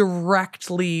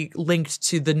directly linked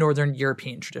to the Northern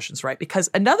European traditions, right? Because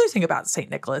another thing about St.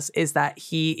 Nicholas is that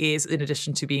he is, in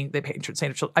addition to being the patron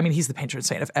saint of children, he's the patron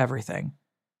saint of everything.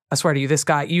 I swear to you, this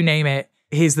guy, you name it,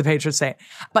 he's the patron saint.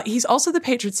 But he's also the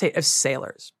patron saint of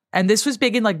sailors. And this was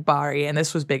big in Bari, and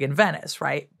this was big in Venice,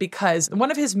 right? Because one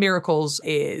of his miracles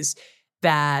is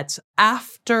that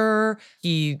after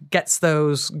he gets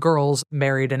those girls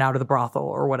married and out of the brothel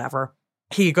or whatever,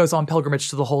 he goes on pilgrimage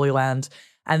to the Holy Land.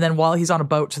 And then while he's on a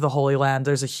boat to the Holy Land,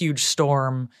 there's a huge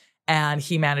storm, and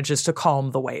he manages to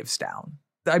calm the waves down.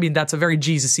 That's a very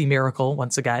Jesus-y miracle,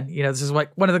 once again. This is one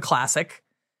of the classic.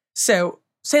 So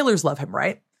sailors love him,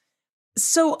 right?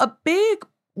 So a big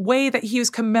way that he was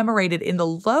commemorated in the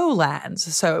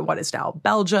lowlands, so what is now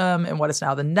Belgium and what is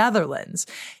now the Netherlands,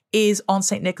 is on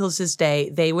St. Nicholas's Day,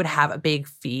 they would have a big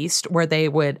feast where they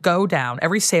would go down,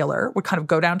 every sailor would kind of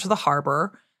go down to the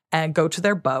harbor and go to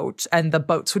their boat, and the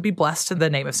boats would be blessed in the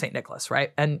name of St. Nicholas,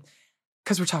 right? And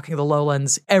because we're talking the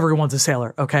lowlands, everyone's a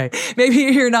sailor, okay? Maybe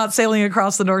you're not sailing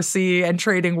across the North Sea and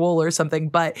trading wool or something,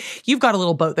 but you've got a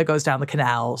little boat that goes down the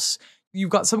canals. You've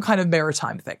got some kind of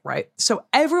maritime thing, right? So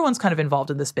everyone's kind of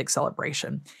involved in this big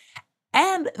celebration.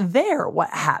 And there, what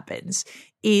happens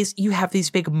is you have these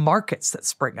big markets that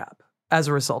spring up as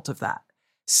a result of that.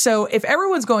 So if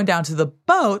everyone's going down to the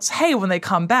boats, hey, when they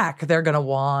come back, they're going to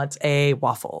want a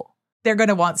waffle. They're going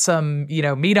to want some,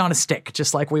 meat on a stick,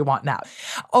 just like we want now.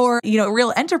 Or,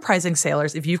 real enterprising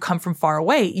sailors, if you've come from far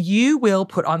away, you will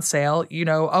put on sale,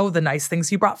 the nice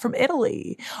things you brought from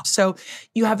Italy. So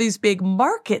you have these big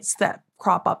markets that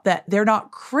crop up that they're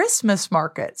not Christmas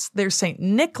markets. They're St.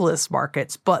 Nicholas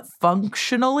markets, but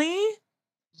functionally,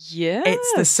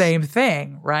 it's the same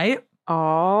thing, right?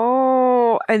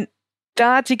 Oh, and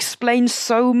that explains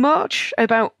so much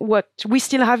about what we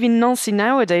still have in Nancy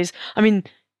nowadays.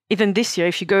 Even this year,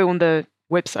 if you go on the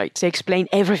website, they explain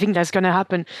everything that's going to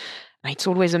happen. It's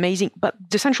always amazing. But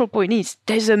the central point is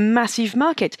there's a massive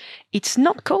market. It's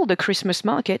not called a Christmas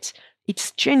market.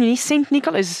 It's genuinely St.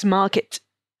 Nicholas market.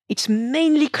 It's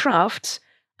mainly crafts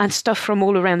and stuff from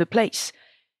all around the place.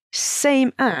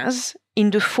 Same as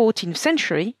in the 14th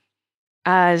century,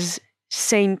 as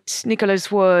St. Nicholas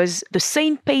was the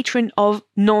saint patron of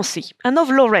Nancy and of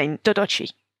Lorraine, the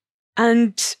duchy.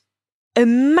 And a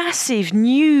massive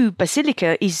new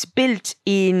basilica is built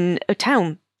in a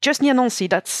town just near Nancy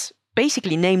that's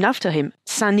basically named after him,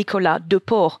 Saint-Nicolas de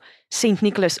Port, Saint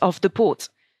Nicholas of the Port.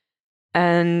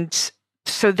 And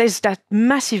so there's that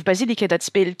massive basilica that's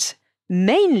built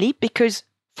mainly because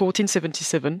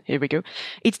 1477, here we go,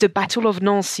 it's the Battle of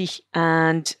Nancy,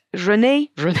 and René,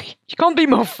 you can't be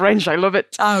more French, I love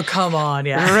it. Oh, come on,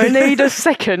 yeah. René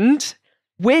II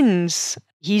wins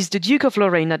He's the Duke of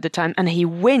Lorraine at the time, and he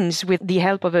wins with the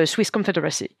help of a Swiss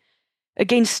Confederacy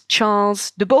against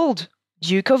Charles the Bold,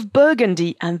 Duke of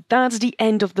Burgundy, and that's the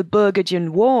end of the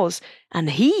Burgundian Wars. And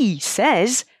he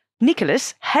says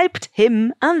Nicholas helped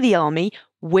him and the army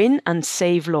win and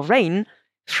save Lorraine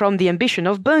from the ambition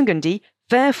of Burgundy.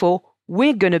 Therefore,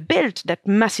 we're going to build that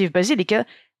massive basilica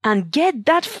and get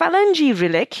that phalange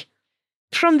relic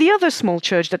from the other small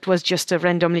church that was just a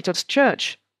random little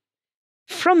church.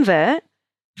 From there,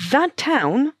 that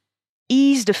town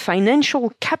is the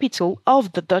financial capital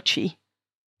of the duchy,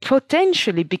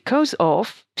 potentially because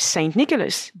of Saint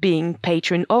Nicholas being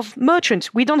patron of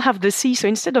merchants. We don't have the sea, so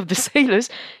instead of the sailors,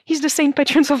 he's the saint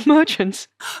patron of merchants.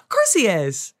 Of course he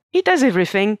is. He does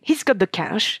everything. He's got the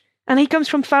cash, and he comes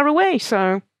from far away,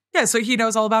 so... Yeah, so he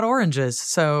knows all about oranges.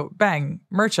 So bang,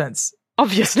 merchants.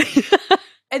 Obviously.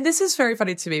 And this is very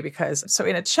funny to me because, so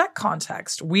in a Czech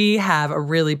context, we have a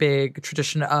really big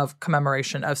tradition of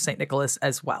commemoration of St. Nicholas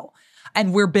as well.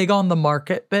 And we're big on the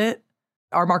market bit.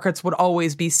 Our markets would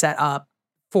always be set up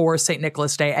for St.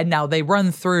 Nicholas Day. And now they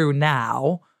run through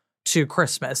now to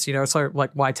Christmas, so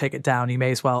like, why take it down? You may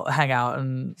as well hang out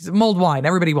and mulled wine.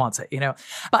 Everybody wants it,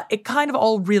 But it kind of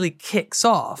all really kicks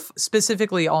off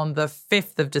specifically on the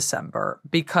 5th of December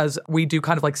because we do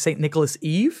kind of like St. Nicholas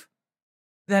Eve.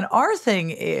 Then our thing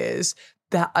is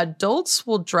that adults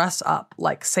will dress up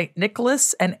like St.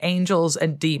 Nicholas and angels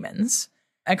and demons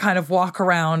and kind of walk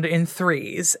around in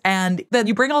threes. And then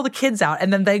you bring all the kids out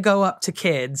and then they go up to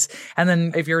kids. And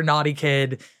then if you're a naughty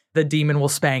kid, the demon will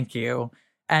spank you.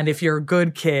 And if you're a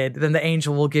good kid, then the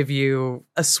angel will give you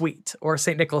a sweet, or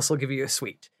St. Nicholas will give you a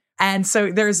sweet. And so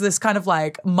there's this kind of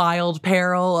like mild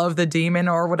peril of the demon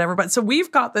or whatever. But so we've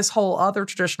got this whole other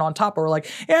tradition on top where we're like,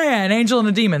 yeah, an angel and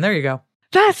a demon. There you go.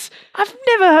 I've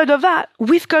never heard of that.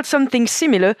 We've got something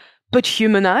similar, but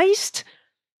humanized.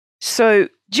 So,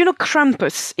 do you know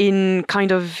Krampus in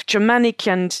kind of Germanic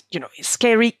and,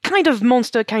 scary, kind of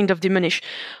monster, kind of demonish?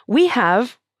 We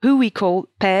have who we call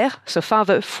Père, so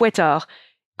Father Fouettard.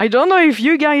 I don't know if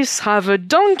you guys have a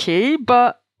donkey,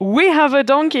 but we have a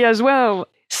donkey as well.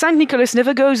 Saint Nicholas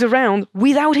never goes around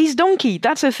without his donkey.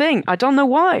 That's a thing. I don't know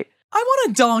why. I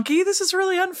want a donkey. This is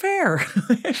really unfair.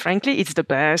 Frankly, it's the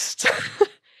best.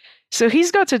 So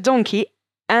he's got a donkey,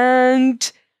 and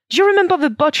do you remember the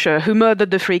butcher who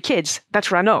murdered the 3 kids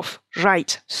that ran off?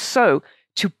 Right. So,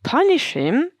 to punish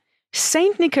him,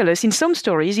 Saint Nicholas, in some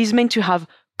stories, is meant to have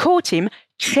caught him,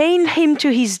 chained him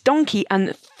to his donkey,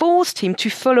 and forced him to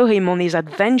follow him on his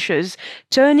adventures,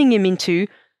 turning him into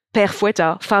Père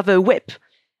Fouettard, Father Whip.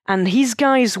 And his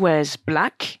guise wears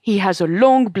black, he has a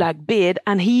long black beard,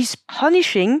 and he's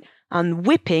punishing and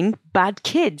whipping bad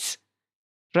kids.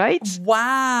 Right?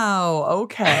 Wow,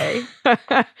 okay.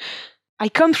 I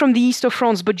come from the east of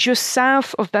France, but just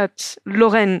south of that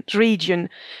Lorraine region.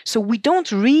 So we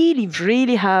don't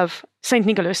really have St.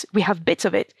 Nicholas. We have bits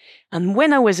of it. And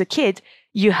when I was a kid,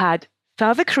 you had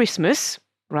Father Christmas,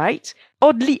 right?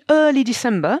 Oddly early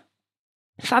December.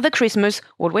 Father Christmas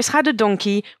always had a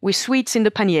donkey with sweets in the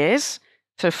panniers,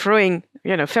 so throwing,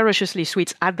 ferociously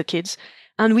sweets at the kids.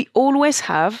 And we always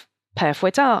have Père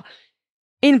Fouettard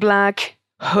in black,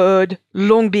 hood,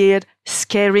 long beard,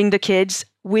 scaring the kids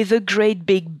with a great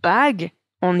big bag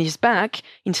on his back.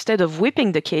 Instead of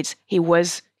whipping the kids, he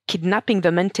was kidnapping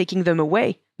them and taking them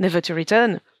away, never to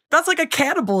return. That's like a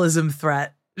cannibalism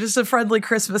threat. Just a friendly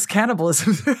Christmas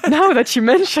cannibalism threat. Now that you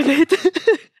mention it,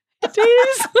 it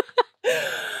is.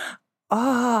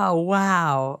 Oh,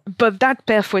 wow. But that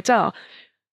Père Fouettard,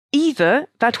 either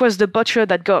that was the butcher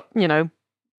that got,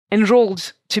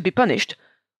 enrolled to be punished,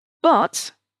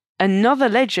 but another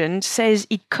legend says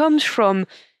it comes from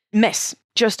Metz,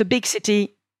 just a big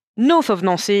city north of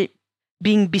Nancy,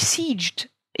 being besieged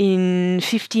in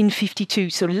 1552,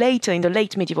 so later in the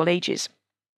late medieval ages.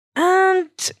 And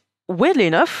weirdly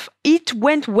enough, it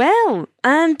went well,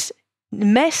 and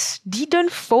Metz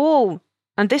didn't fall,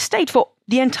 and they stayed for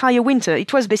the entire winter.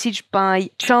 It was besieged by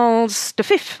Charles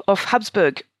V of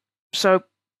Habsburg, so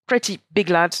pretty big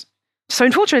lads. So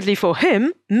unfortunately for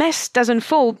him, Metz doesn't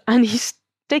fall, and he's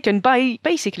taken by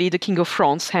basically the King of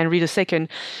France, Henry II.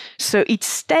 So it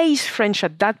stays French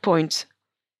at that point.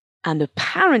 And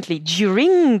apparently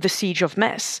during the siege of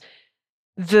Metz,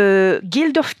 the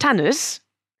Guild of Tanners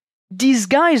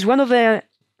disguised one of their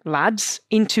lads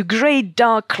into great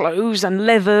dark clothes and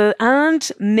leather and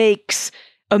makes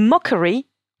a mockery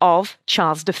of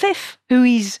Charles V, who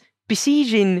is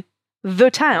besieging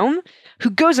the town, who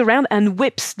goes around and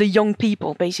whips the young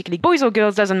people, basically. Boys or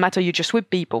girls, doesn't matter, you just whip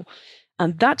people.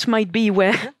 And that might be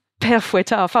where Père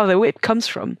Fouettard, Father Whip, comes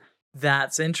from.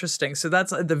 That's interesting. So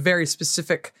that's the very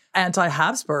specific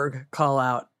anti-Habsburg call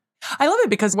out. I love it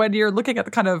because when you're looking at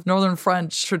the kind of Northern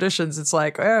French traditions, it's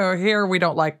like, oh, here we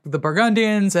don't like the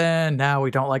Burgundians and now we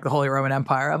don't like the Holy Roman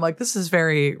Empire. I'm like, this is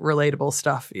very relatable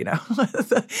stuff, you know,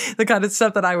 the kind of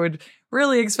stuff that I would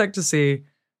really expect to see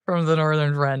from the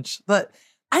Northern French. But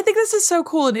I think this is so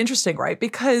cool and interesting, right?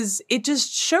 Because it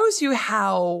just shows you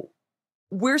how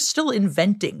we're still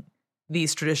inventing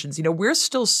these traditions. You know, we're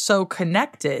still so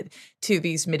connected to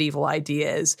these medieval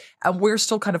ideas, and we're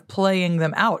still kind of playing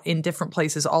them out in different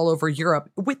places all over Europe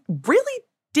with really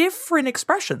different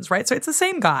expressions, right? So it's the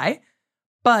same guy,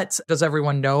 but does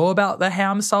everyone know about the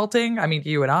ham salting? I mean,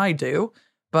 you and I do,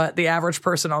 but the average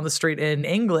person on the street in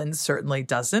England certainly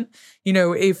doesn't. You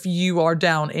know, if you are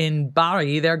down in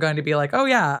Bari, they're going to be like, oh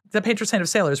yeah, the patron saint of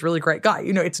sailors, really great guy.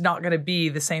 You know, it's not going to be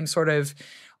the same sort of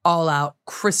all-out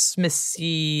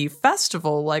Christmassy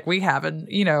festival like we have. And,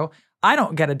 you know, I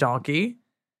don't get a donkey.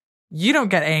 You don't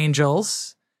get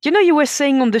angels. You know, you were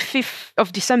saying on the 5th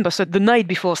of December, so the night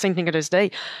before St. Nicholas Day,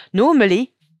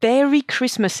 normally, very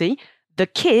Christmassy, the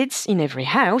kids in every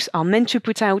house are meant to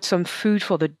put out some food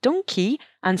for the donkey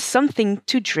and something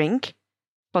to drink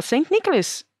for St.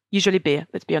 Nicholas. Usually beer,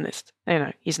 let's be honest. You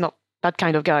know, he's not that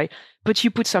kind of guy. But you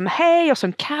put some hay or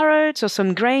some carrots or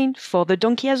some grain for the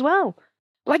donkey as well.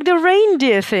 Like the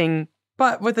reindeer thing.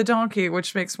 But with the donkey,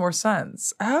 which makes more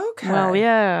sense. Okay. Well,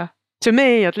 yeah. To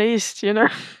me, at least, you know.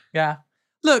 Yeah.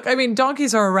 Look, I mean,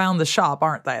 donkeys are around the shop,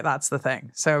 aren't they? That's the thing.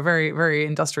 So very, very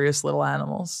industrious little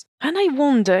animals. And I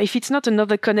wonder if it's not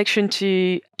another connection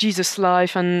to Jesus'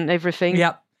 life and everything.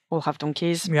 Yep. We'll have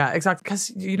donkeys. Yeah, exactly.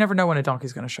 Because you never know when a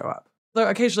donkey's going to show up. Though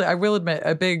occasionally, I will admit,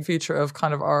 a big feature of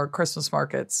kind of our Christmas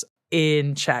markets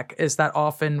in Czech is that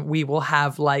often we will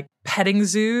have like petting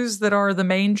zoos that are the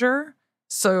manger.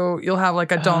 So you'll have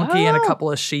like a donkey and a couple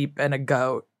of sheep and a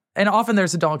goat. And often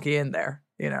there's a donkey in there,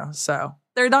 you know, so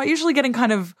they're not usually getting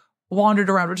kind of wandered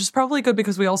around, which is probably good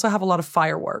because we also have a lot of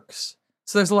fireworks.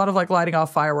 So there's a lot of like lighting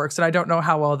off fireworks, and I don't know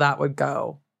how well that would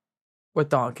go with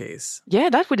donkeys. Yeah,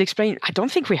 that would explain. I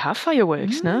don't think we have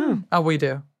fireworks, no. Oh, we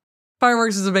do.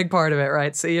 Fireworks is a big part of it,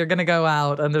 right? So you're going to go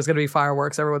out and there's going to be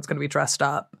fireworks. Everyone's going to be dressed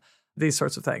up. These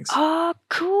sorts of things. Oh,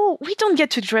 cool. We don't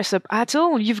get to dress up at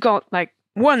all. You've got like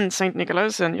one St.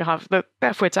 Nicholas and you have the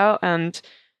Père out, and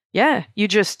yeah, you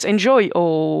just enjoy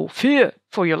or fear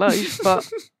for your life. But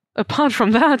apart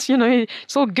from that, you know,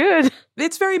 it's all good.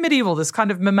 It's very medieval, this kind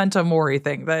of memento mori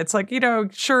thing that it's like, you know,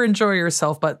 sure, enjoy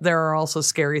yourself, but there are also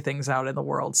scary things out in the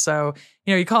world. So,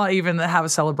 you know, you can't even have a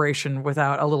celebration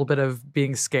without a little bit of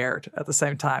being scared at the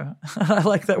same time. I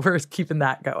like that we're keeping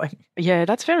that going. Yeah,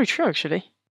 that's very true, actually.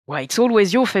 Well, it's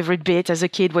always your favorite bit as a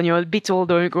kid when you're a bit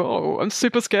older. You go, oh, I'm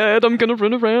super scared. I'm going to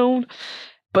run around.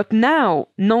 But now,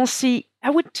 Nancy, I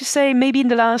would say maybe in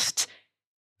the last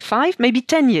 5, maybe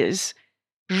 10 years,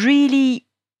 really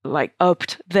like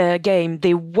upped their game.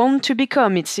 They want to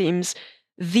become, it seems,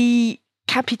 the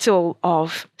capital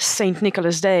of St.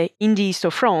 Nicholas Day in the east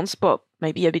of France, but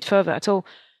maybe a bit further at all.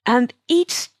 And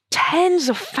it's tens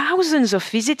of thousands of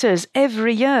visitors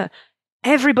every year.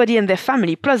 Everybody and their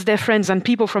family, plus their friends and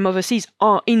people from overseas,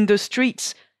 are in the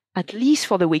streets, at least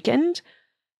for the weekend.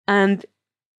 And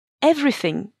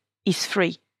everything is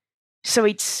free. So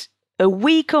it's a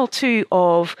week or two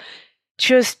of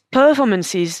just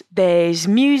performances. There's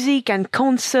music and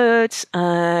concerts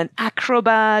and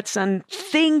acrobats and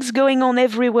things going on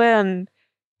everywhere. And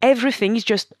everything is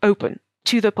just open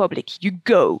to the public. You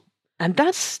go. And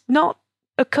that's not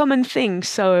a common thing.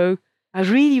 So I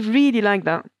really, really like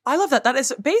that. I love that. That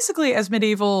is basically as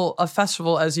medieval a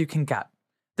festival as you can get.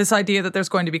 This idea that there's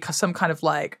going to be some kind of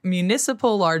like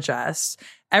municipal largesse.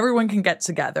 Everyone can get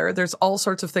together. There's all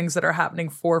sorts of things that are happening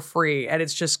for free. And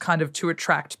it's just kind of to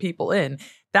attract people in.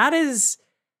 That is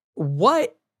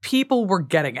what people were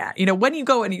getting at. You know, when you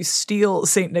go and you steal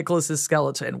St. Nicholas's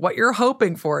skeleton, what you're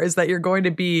hoping for is that you're going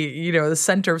to be, you know, the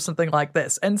center of something like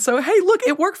this. And so, hey, look,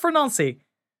 it worked for Nancy.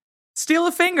 Steal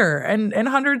a finger, and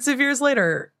hundreds of years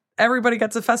later, everybody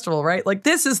gets a festival, right? Like,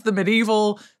 this is the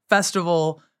medieval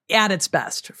festival at its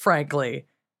best, frankly.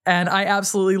 And I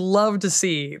absolutely love to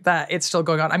see that it's still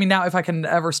going on. I mean, now if I can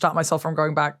ever stop myself from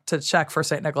going back to Czech for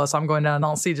St. Nicholas, I'm going down to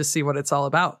Nancy to see what it's all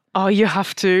about. Oh, you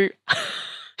have to.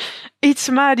 It's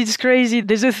mad. It's crazy.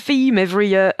 There's a theme every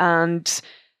year. And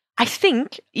I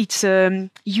think it's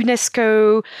a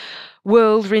UNESCO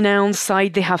world-renowned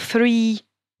site. They have 3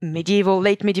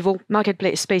 late medieval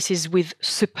marketplace spaces with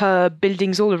superb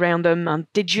buildings all around them, and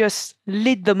they just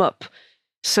lit them up.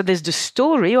 So there's the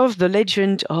story of the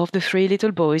legend of the 3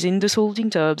 little boys in the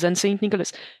salting tubs and St.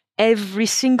 Nicholas every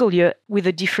single year with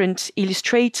a different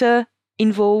illustrator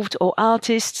involved or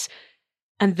artists.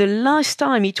 And the last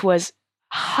time it was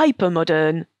hyper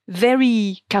modern,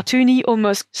 very cartoony,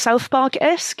 almost South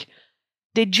Park-esque.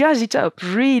 They jazz it up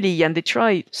really, and they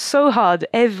try so hard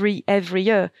every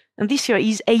year. And this year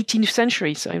is 18th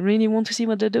century, so I really want to see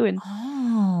what they're doing.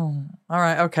 Oh, all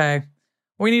right, okay.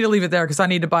 We need to leave it there because I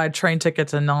need to buy a train ticket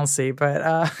to Nancy.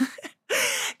 But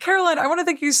Caroline, I want to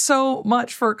thank you so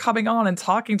much for coming on and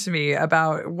talking to me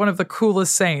about one of the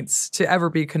coolest saints to ever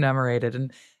be commemorated.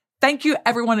 And thank you,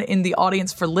 everyone in the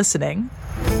audience, for listening.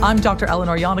 I'm Dr.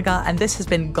 Eleanor Yanega, and this has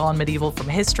been Gone Medieval from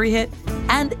History Hit.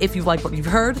 And if you like what you've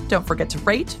heard, don't forget to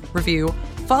rate, review,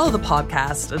 follow the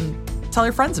podcast, and tell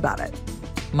your friends about it.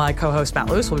 My co-host Matt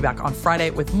Lewis will be back on Friday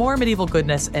with more medieval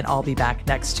goodness, and I'll be back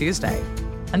next Tuesday.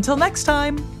 Until next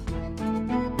time.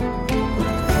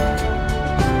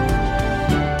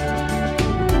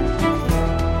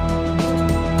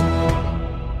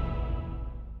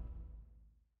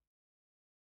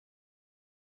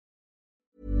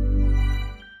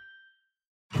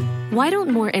 Why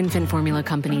don't more infant formula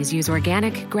companies use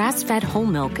organic, grass-fed whole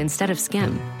milk instead of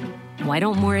skim? Why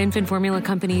don't more infant formula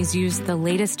companies use the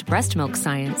latest breast milk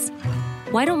science?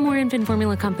 Why don't more infant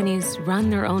formula companies run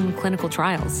their own clinical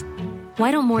trials?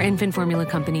 Why don't more infant formula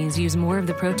companies use more of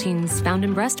the proteins found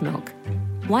in breast milk?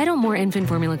 Why don't more infant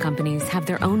formula companies have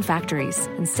their own factories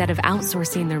instead of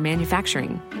outsourcing their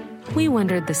manufacturing? We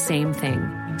wondered the same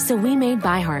thing. So we made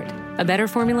ByHeart, a better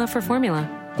formula for formula.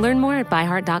 Learn more at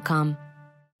byheart.com.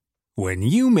 When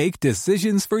you make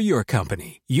decisions for your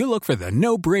company, you look for the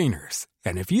no-brainers.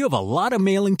 And if you have a lot of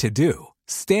mailing to do,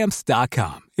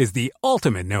 Stamps.com is the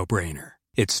ultimate no-brainer.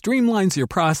 It streamlines your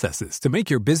processes to make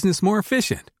your business more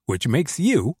efficient, which makes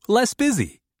you less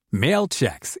busy. Mail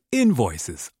checks,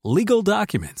 invoices, legal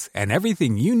documents, and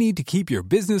everything you need to keep your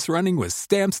business running with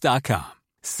Stamps.com.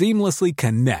 Seamlessly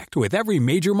connect with every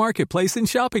major marketplace and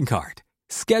shopping cart.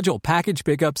 Schedule package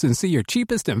pickups and see your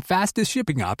cheapest and fastest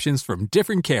shipping options from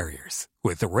different carriers,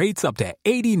 with rates up to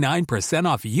 89%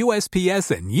 off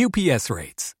USPS and UPS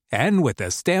rates. And with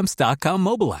the Stamps.com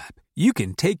mobile app, you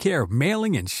can take care of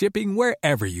mailing and shipping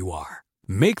wherever you are.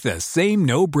 Make the same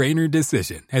no-brainer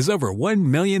decision as over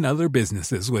 1 million other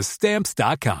businesses with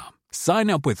Stamps.com. Sign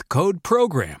up with code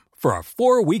PROGRAM for a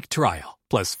 4-week trial,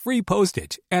 plus free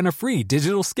postage and a free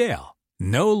digital scale.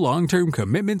 No long-term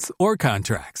commitments or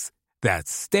contracts.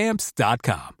 That's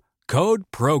Stamps.com. Code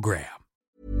PROGRAM.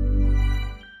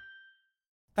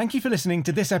 Thank you for listening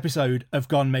to this episode of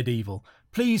Gone Medieval.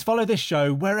 Please follow this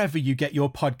show wherever you get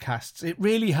your podcasts. It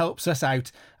really helps us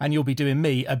out, and you'll be doing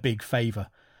me a big favour.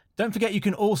 Don't forget you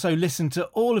can also listen to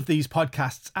all of these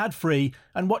podcasts ad-free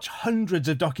and watch hundreds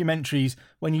of documentaries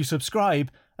when you subscribe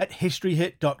at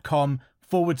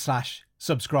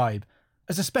historyhit.com/subscribe.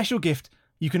 As a special gift,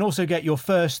 you can also get your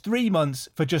first 3 months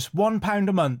for just £1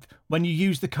 a month when you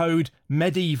use the code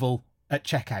MEDIEVAL at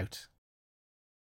checkout.